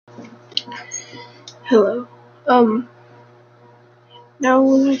Hello. Um, Now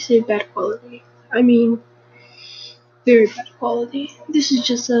when I say bad quality, I mean very bad quality. This is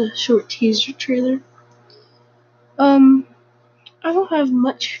just a short teaser trailer. Um, I don't have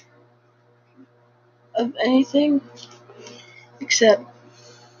much of anything except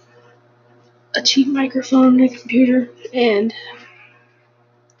a cheap microphone and a computer, and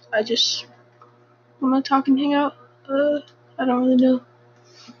I just wanna talk and hang out. I don't really know.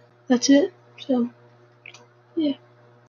 That's it. So, yeah.